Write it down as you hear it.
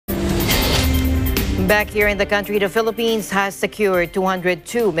Back here in the country, the Philippines has secured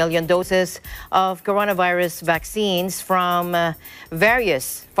 202 million doses of coronavirus vaccines from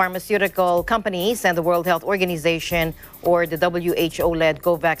various pharmaceutical companies and the World Health Organization or the WHO-led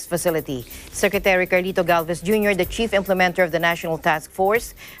COVAX facility. Secretary Carlito Galvez Jr., the chief implementer of the National Task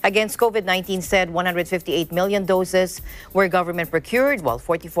Force Against COVID-19, said 158 million doses were government procured, while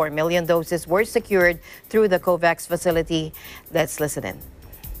 44 million doses were secured through the COVAX facility. Let's listen in.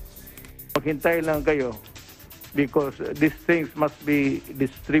 Maghintay lang kayo because these things must be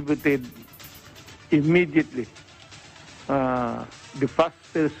distributed immediately. The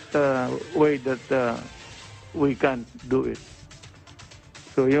fastest way that we can do it.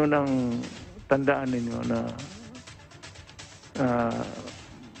 So yun ang tandaan ninyo na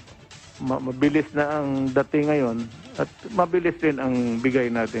mabilis na ang dating ngayon at mabilis din ang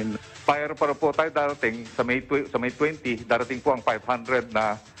bigay natin. Mayroon pa po tayo darating sa May 20, darating po ang 500,000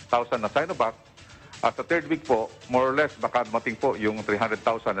 na Sinovac. Sa third week po, more or less, baka mating po yung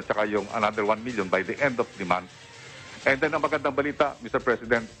 300,000 at saka yung another 1 million by the end of the month. And then ang magandang balita, Mr.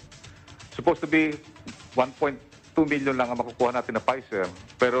 President, supposed to be 1.2 million lang ang makukuha natin na Pfizer.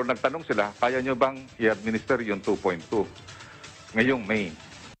 Pero nagtanong sila, kaya nyo bang i-administer yung 2.2 ngayong May?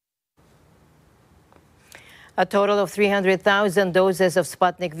 A total of 300,000 doses of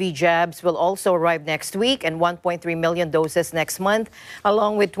Sputnik V jabs will also arrive next week and 1.3 million doses next month,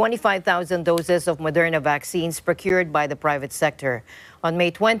 along with 25,000 doses of Moderna vaccines procured by the private sector. On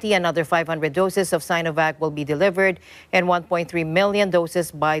May 20, another 500 doses of Sinovac will be delivered and 1.3 million doses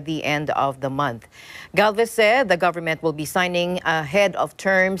by the end of the month. Galvez said the government will be signing a head of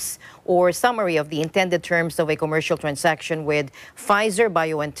terms or summary of the intended terms of a commercial transaction with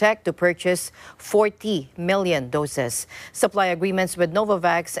Pfizer-BioNTech to purchase 40 million doses. Supply agreements with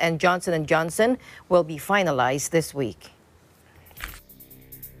Novavax and Johnson & Johnson will be finalized this week.